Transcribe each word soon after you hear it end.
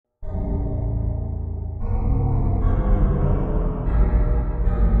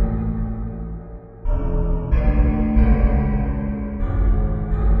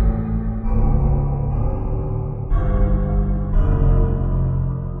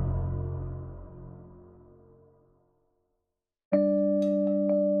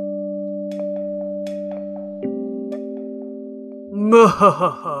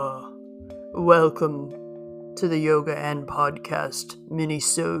Welcome to the Yoga and Podcast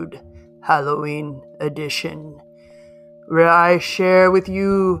Minisode Halloween edition, where I share with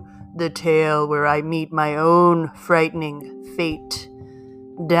you the tale where I meet my own frightening fate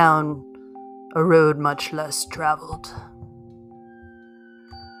down a road much less traveled.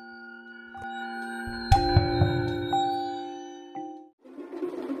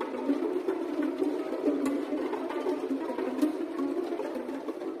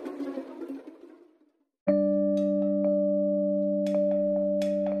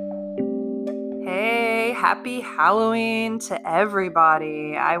 Happy Halloween to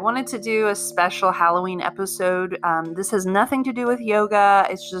everybody. I wanted to do a special Halloween episode. This has nothing to do with yoga.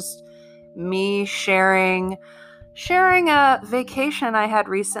 It's just me sharing a vacation I had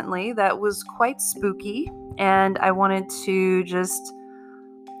recently that was quite spooky, and I wanted to just,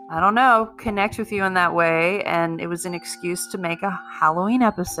 connect with you in that way, and it was an excuse to make a Halloween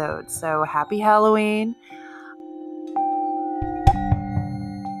episode. So happy Halloween.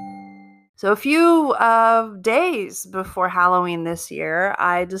 So a few days before Halloween this year,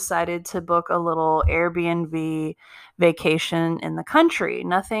 I decided to book a little Airbnb vacation in the country.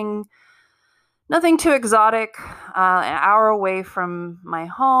 Nothing too exotic. An hour away from my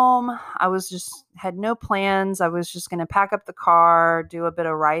home. Had no plans. I was just going to pack up the car, do a bit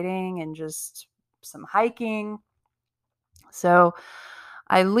of riding and just some hiking. So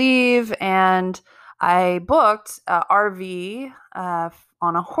I leave and I booked an RV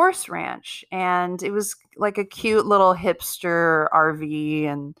on a horse ranch, and it was like a cute little hipster RV,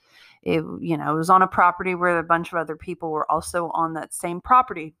 and it was on a property where a bunch of other people were also on that same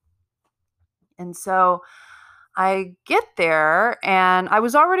property. And so I get there, and I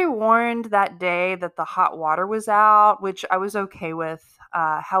was already warned that day that the hot water was out, which I was okay with.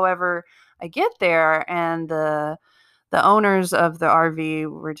 However, I get there, and the owners of the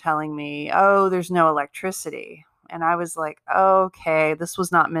RV were telling me, "Oh, there's no electricity." And I was like, "Okay, this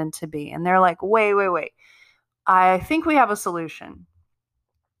was not meant to be." And they're like, wait. I think we have a solution."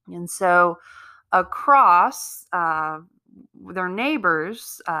 And so across their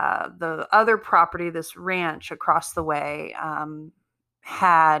neighbors, the other property, this ranch across the way,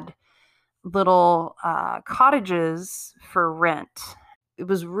 had little cottages for rent. It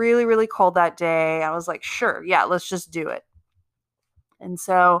was really, really cold that day. I was like, sure, yeah, let's just do it. And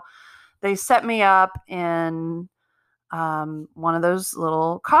so they set me up in one of those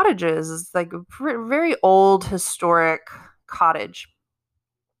little cottages. It's like a very old historic cottage.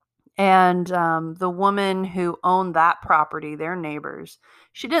 And the woman who owned that property, their neighbors,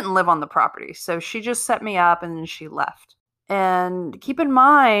 she didn't live on the property. So she just set me up and then she left. And keep in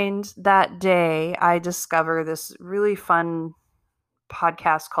mind that day I discovered this really fun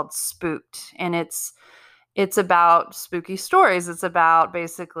podcast called Spooked. And it's about spooky stories. It's about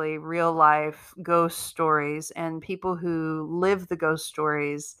basically real life ghost stories, and people who live the ghost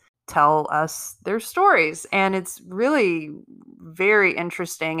stories tell us their stories. And it's really very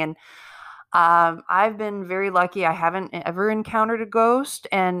interesting. And I've been very lucky. I haven't ever encountered a ghost,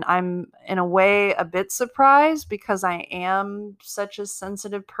 and I'm in a way a bit surprised because I am such a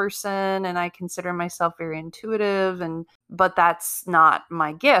sensitive person and I consider myself very intuitive, but that's not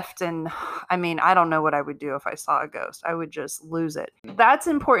my gift. And I mean, I don't know what I would do if I saw a ghost. I would just lose it. That's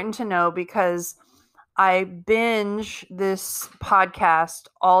important to know because I binge this podcast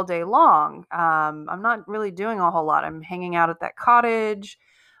all day long. I'm not really doing a whole lot. I'm hanging out at that cottage.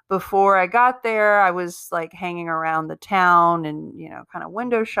 Before I got there, I was like hanging around the town and, kind of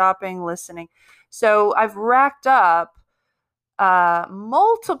window shopping, listening. So I've racked up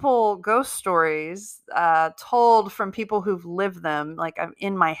multiple ghost stories told from people who've lived them, like I'm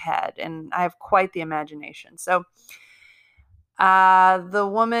in my head, and I have quite the imagination. So the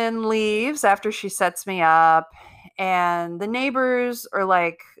woman leaves after she sets me up, and the neighbors are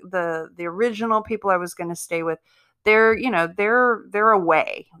like the original people I was going to stay with. They're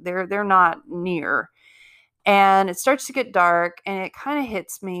away. They're not near. And it starts to get dark, and it kind of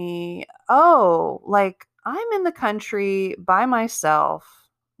hits me. Oh, like I'm in the country by myself.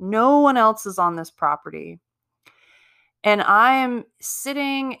 No one else is on this property. And I am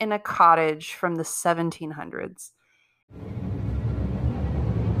sitting in a cottage from the 1700s.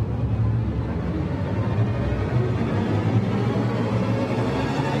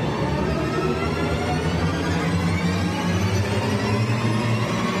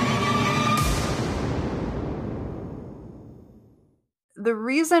 The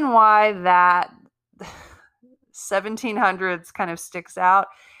reason why that 1700s kind of sticks out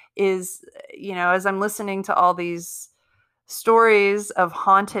is, as I'm listening to all these stories of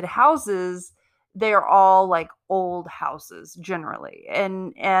haunted houses, they are all like old houses generally.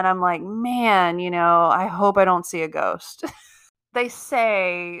 And I'm like, man, I hope I don't see a ghost. They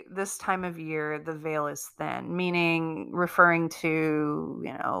say this time of year the veil is thin, meaning referring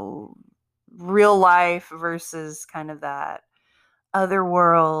to, real life versus kind of that other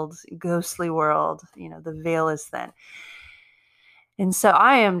world, ghostly world, the veil is thin. And so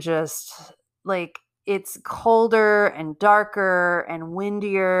I am just like, it's colder and darker and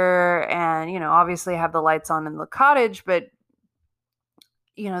windier. And, obviously I have the lights on in the cottage, but,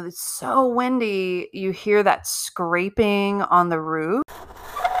 it's so windy. You hear that scraping on the roof.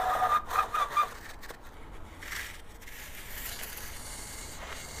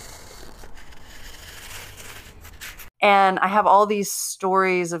 And I have all these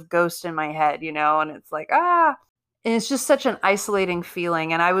stories of ghosts in my head, and it's like, and it's just such an isolating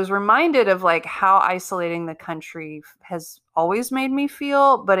feeling. And I was reminded of like how isolating the country has always made me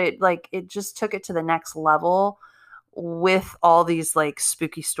feel, but it just took it to the next level with all these like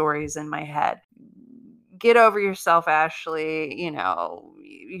spooky stories in my head. Get over yourself, Ashley.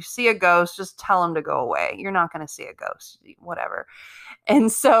 You see a ghost, just tell him to go away. You're not going to see a ghost, whatever.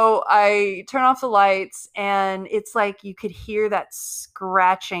 And so I turn off the lights, and it's like you could hear that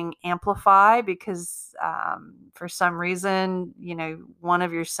scratching amplify because for some reason, one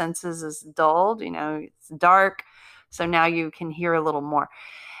of your senses is dulled, it's dark. So now you can hear a little more.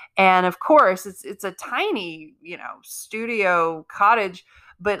 And of course, it's a tiny, studio cottage,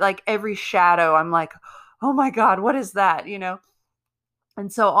 but like every shadow, I'm like, oh my God, what is that?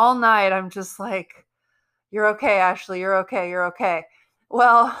 And so all night I'm just like, you're okay, Ashley, you're okay, you're okay.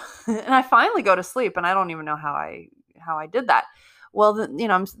 Well, and I finally go to sleep, and I don't even know how I did that. Well,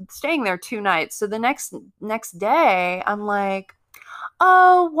 I'm staying there 2 nights. So the next day, I'm like,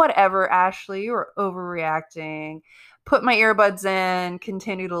 oh, whatever, Ashley, you're overreacting. Put my earbuds in,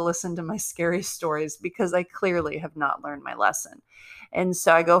 continue to listen to my scary stories because I clearly have not learned my lesson. And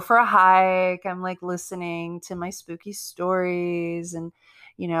so I go for a hike. I'm like listening to my spooky stories, and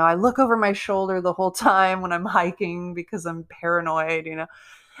I look over my shoulder the whole time when I'm hiking because I'm paranoid,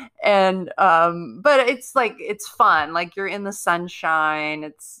 and but it's like, it's fun. Like you're in the sunshine.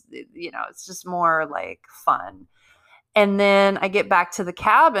 It's just more like fun. And then I get back to the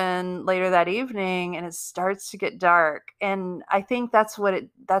cabin later that evening, and it starts to get dark. And I think that's what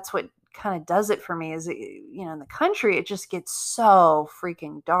kind of does it for me is, in the country, it just gets so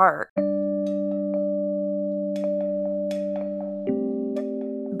freaking dark.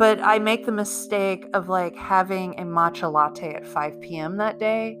 But I make the mistake of like having a matcha latte at 5 p.m. that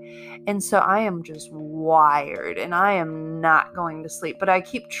day. And so I am just wired and I am not going to sleep. But I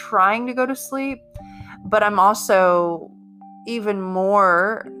keep trying to go to sleep. But I'm also even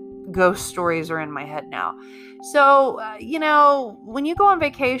more ghost stories are in my head now. So, when you go on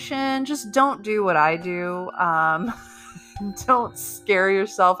vacation, just don't do what I do. Don't scare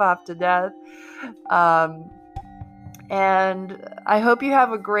yourself half to death. And I hope you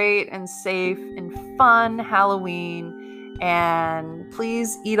have a great and safe and fun Halloween. And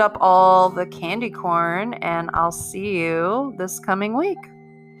please eat up all the candy corn, and I'll see you this coming week.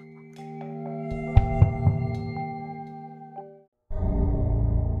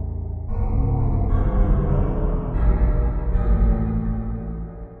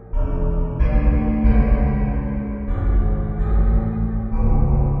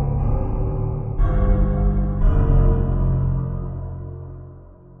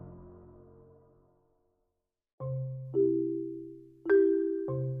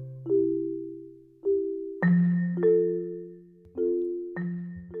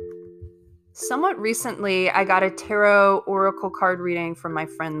 Somewhat recently, I got a tarot oracle card reading from my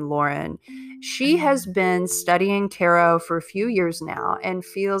friend Lauren. She has been studying tarot for a few years now and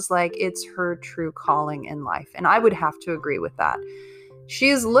feels like it's her true calling in life. And I would have to agree with that. She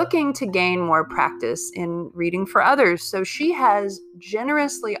is looking to gain more practice in reading for others. So she has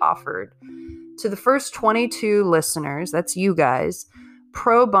generously offered to the first 22 listeners, that's you guys,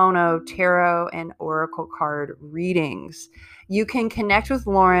 pro bono tarot and oracle card readings. You can connect with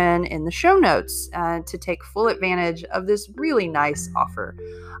Lauren in the show notes to take full advantage of this really nice offer.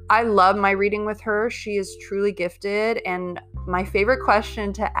 I love my reading with her. She is truly gifted. And my favorite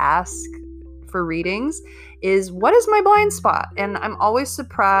question to ask for readings is, what is my blind spot? And I'm always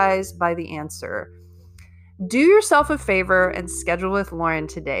surprised by the answer. Do yourself a favor and schedule with Lauren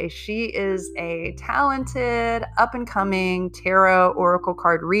today. She is a talented, up-and-coming tarot oracle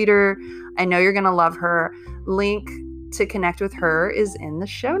card reader. I know you're going to love her. Link to connect with her is in the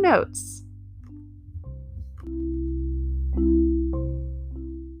show notes.